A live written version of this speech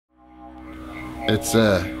It's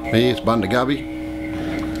me, it's Bundagubby,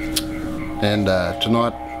 and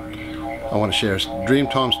tonight I want to share a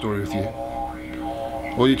Dreamtime story with you,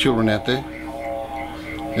 all you children out there.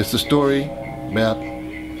 It's the story about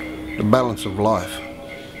the balance of life.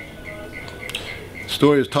 The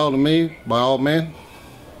story is told to me by old man,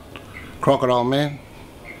 crocodile man,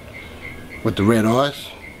 with the red eyes,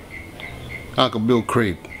 Uncle Bill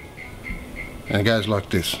Creed, and it goes like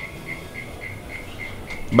this.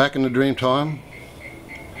 Back in the Dreamtime,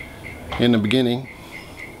 in the beginning,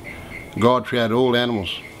 God created all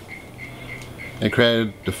animals. He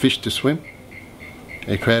created the fish to swim,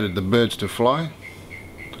 He created the birds to fly,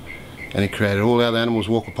 and He created all the other animals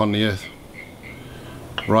walk upon the earth,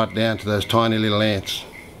 right down to those tiny little ants.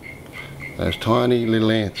 Those tiny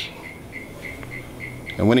little ants.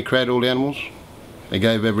 And when He created all the animals, He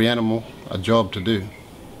gave every animal a job to do.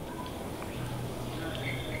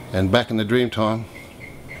 And back in the Dreamtime,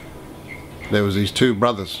 there was these two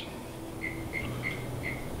brothers,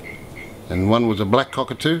 and one was a black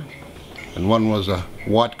cockatoo and one was a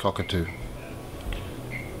white cockatoo.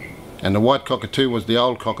 And the white cockatoo was the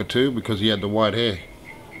old cockatoo because he had the white hair,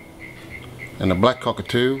 and the black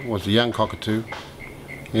cockatoo was the young cockatoo.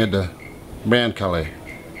 He had the brown colour,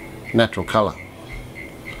 natural colour.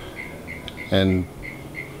 And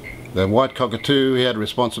the white cockatoo, he had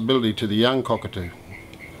responsibility to the young cockatoo.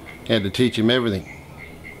 He had to teach him everything: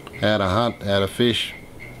 how to hunt, how to fish,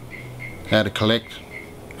 how to collect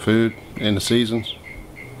food in the seasons,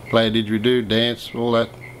 play a didgeridoo, dance, all that,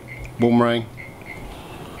 boomerang.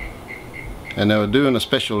 And they were doing a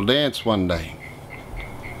special dance one day,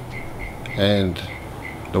 and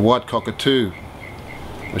the white cockatoo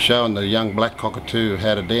was showing the young black cockatoo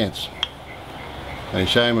how to dance. And he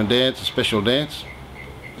showed him a dance, a special dance,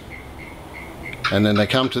 and then they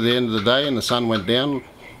come to the end of the day and the sun went down.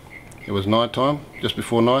 It was night time, just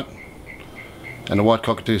before night, and the white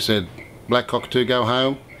cockatoo said, "Black cockatoo, go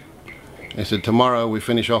home." He said, "Tomorrow we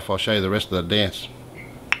finish off, I'll show you the rest of the dance."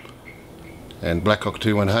 And black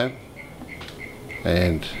cockatoo went home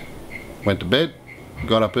and went to bed,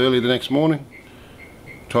 got up early the next morning,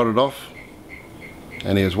 trotted off,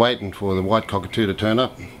 and he was waiting for the white cockatoo to turn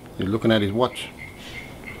up. He was looking at his watch,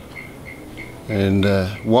 and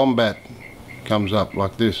Wombat comes up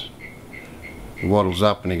like this. He waddles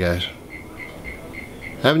up and he goes,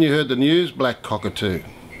 "Haven't you heard the news, black cockatoo?"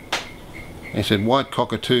 He said, "White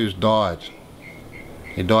cockatoo's died.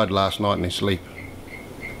 He died last night in his sleep."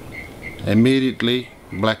 Immediately,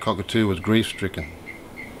 black cockatoo was grief-stricken.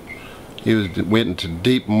 He went into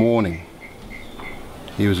deep mourning.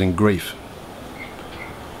 He was in grief.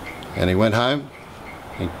 And he went home,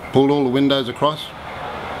 he pulled all the windows across,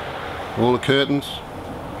 all the curtains,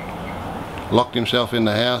 locked himself in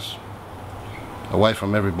the house, away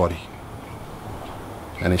from everybody.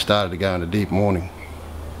 And he started to go into deep mourning.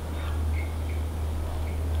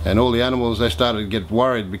 And all the animals, they started to get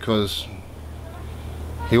worried because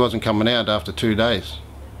he wasn't coming out after 2 days.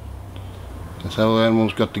 And so all the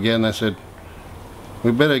animals got together and they said,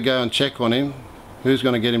 "We better go and check on him. Who's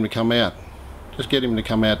going to get him to come out? Just get him to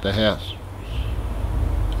come out the house."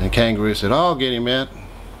 And Kangaroo said, "I'll get him out.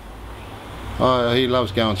 Oh, he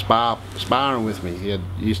loves going sparring with me." He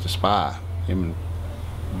used to spar, him and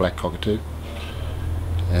black cockatoo.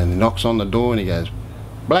 And he knocks on the door and he goes,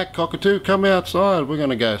 "Black cockatoo, come outside. We're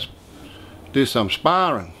going to go do some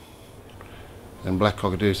sparring." And black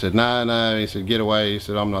cockatoo said, No. He said, "Get away." He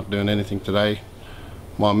said, "I'm not doing anything today.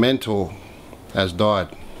 My mentor has died.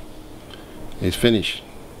 He's finished.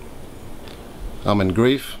 I'm in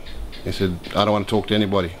grief." He said, "I don't want to talk to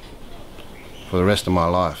anybody for the rest of my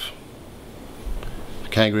life." The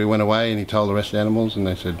kangaroo went away and he told the rest of the animals, and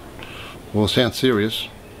they said, "Well, it sounds serious.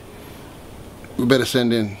 We better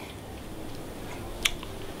send in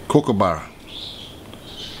Kookaburra."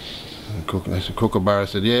 They said, Kookaburra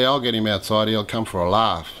said, "Yeah, I'll get him outside. He'll come for a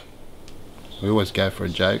laugh. We always go for a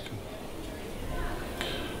joke."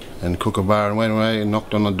 And Kookaburra went away and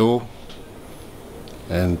knocked on the door,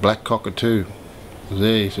 and black cockatoo was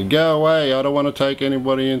there. He said, "Go away. I don't want to take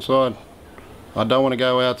anybody inside. I don't want to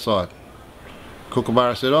go outside."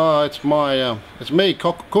 Kookaburra said, "Oh, it's me,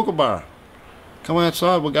 Kookaburra. Come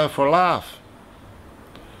outside. We'll go for a laugh."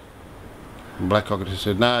 And black cockatoo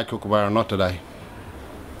said, "No, Kookaburra, not today."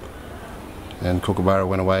 And Kookaburra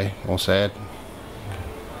went away, all sad.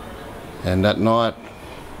 And that night,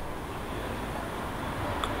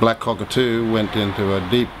 black cockatoo went into a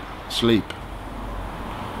deep sleep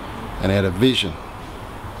and had a vision.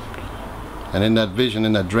 And in that vision,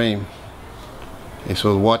 in that dream, he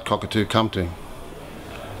saw the white cockatoo come to him.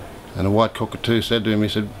 And the white cockatoo said to him, he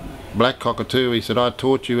said, "Black cockatoo," he said, "I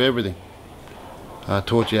taught you everything. I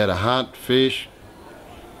taught you how to hunt, fish,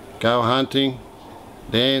 go hunting,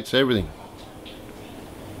 dance, everything.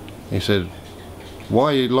 He said, why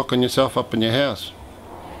are you locking yourself up in your house?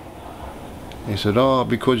 He said, oh,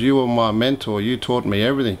 because you were my mentor, you taught me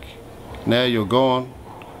everything. Now you're gone.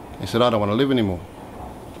 He said, I don't want to live anymore.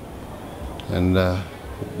 And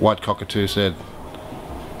White Cockatoo said,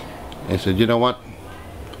 he said, you know what?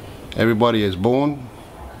 Everybody is born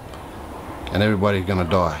and everybody's gonna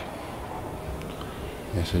die.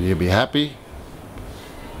 He said, you'll be happy,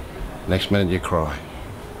 next minute you cry.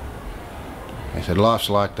 He said, life's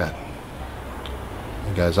like that.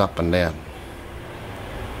 It goes up and down.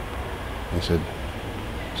 He said,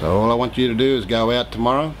 so all I want you to do is go out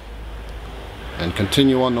tomorrow and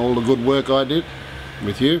continue on all the good work I did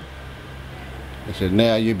with you. He said,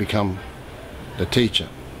 now you become the teacher.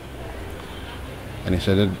 And he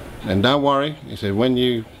said, and don't worry, he said, when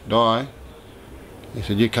you die, he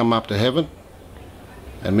said, you come up to heaven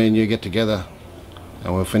and me and you get together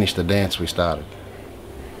and we'll finish the dance we started.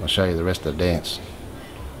 I'll show you the rest of the dance.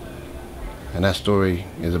 And that story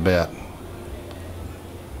is about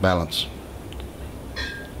balance.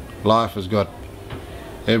 Life has got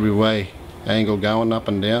every way angle going up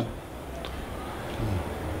and down.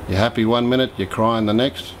 You're happy one minute, you're crying the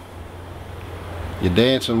next. You're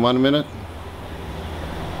dancing one minute,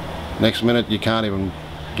 next minute you can't even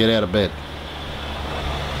get out of bed.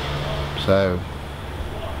 So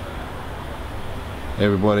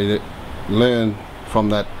everybody learn from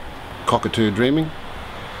that Cockatoo Dreaming,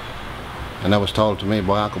 and that was told to me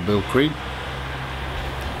by Uncle Bill Creed,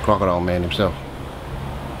 Crocodile Man himself.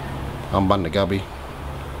 I'm Bunda Gubby.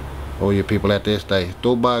 All you people out there stay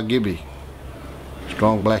Toba Gibby,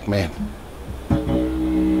 strong black man.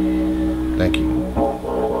 Thank you.